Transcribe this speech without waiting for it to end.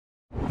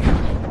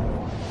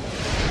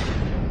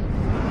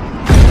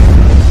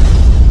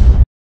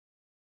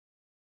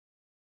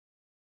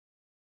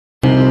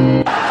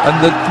and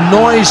the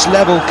noise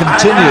level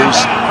continues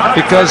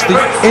because the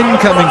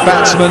incoming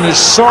batsman is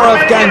Sourav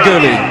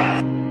Ganguly.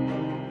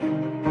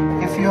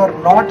 If you are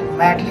not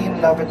madly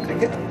in love with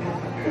cricket,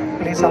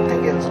 play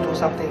something else, do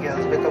something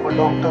else, become a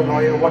doctor,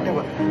 lawyer,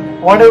 whatever.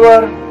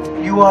 Whatever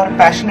you are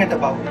passionate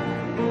about.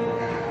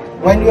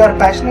 When you are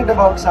passionate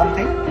about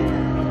something,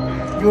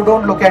 you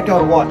don't look at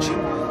your watch.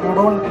 You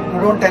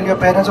don't tell your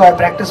parents, oh, I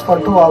practiced for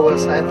 2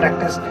 hours, I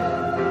practiced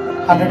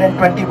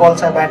 120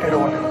 balls I batted or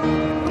whatever.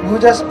 You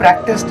just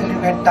practice till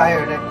you get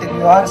tired and till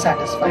you are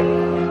satisfied.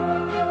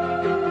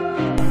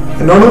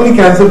 And not only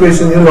cancer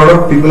patients, a lot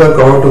of people have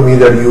come up to me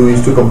that you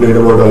used to complain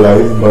about your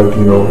life, but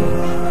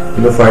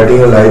fighting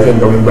your life and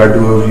coming back to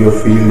your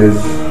field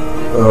is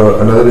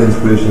another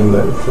inspiration in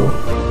life. So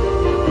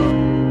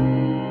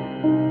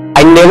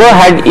I never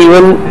had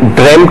even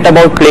dreamt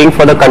about playing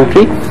for the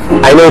country.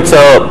 I know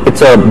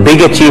it's a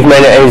big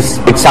achievement.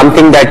 It's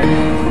something that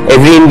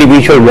every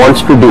individual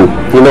wants to do,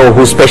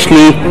 who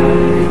especially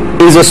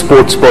is a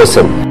sports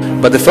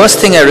person. But the first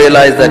thing I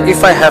realized that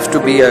if I have to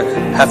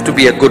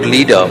be a good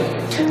leader,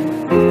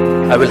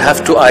 I will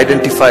have to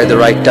identify the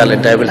right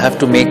talent. I will have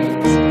to make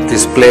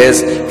these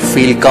players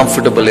feel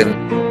comfortable in.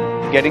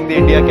 Getting the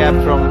India cap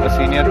from a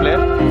senior player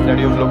that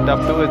you've looked up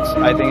to,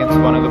 I think it's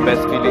one of the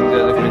best feelings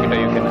as a cricketer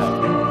you can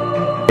have.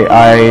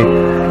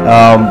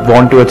 I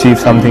want to achieve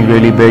something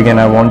really big, and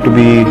I want to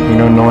be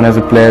known as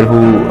a player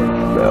who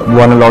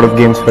won a lot of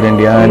games for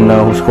India and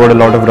who scored a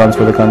lot of runs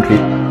for the country.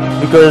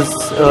 Because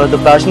the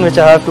passion which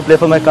I have to play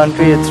for my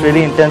country, it's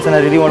really intense, and I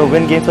really want to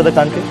win games for the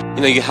country.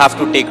 You have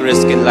to take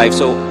risk in life.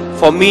 So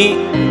for me,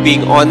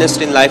 being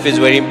honest in life is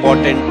very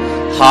important.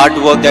 Hard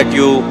work that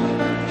you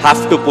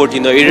have to put,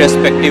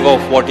 irrespective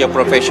of what your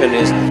profession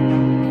is.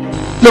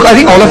 Look, I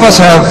think all of us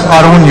have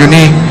our own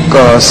unique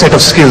set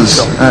of skills,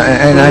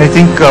 and I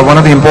think one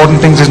of the important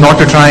things is not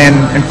to try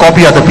and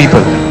copy other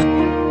people.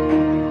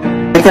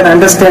 I can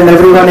understand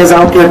everyone is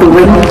out here to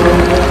win.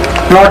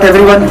 Not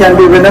everyone can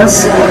be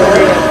winners,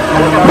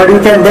 but you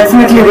can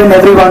definitely win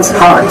everyone's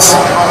hearts.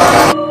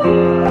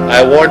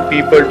 I want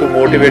people to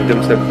motivate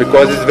themselves,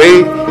 because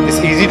it's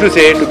easy to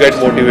say to get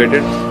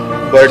motivated,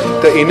 but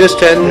the inner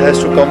strength has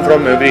to come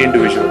from every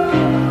individual.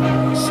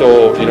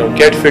 So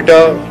get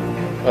fitter,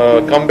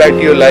 come back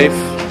to your life,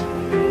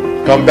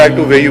 come back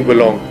to where you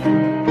belong.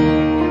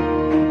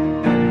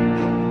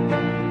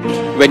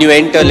 When you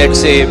enter, let's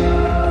say,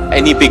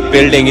 any big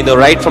building,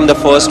 right from the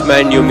first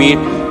man you meet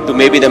to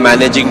maybe the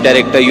managing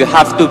director, you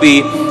have to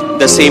be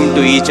the same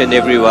to each and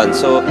everyone.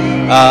 So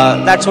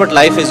that's what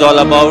life is all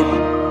about.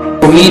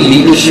 For me,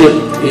 leadership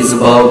is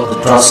about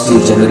the trust you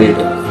generate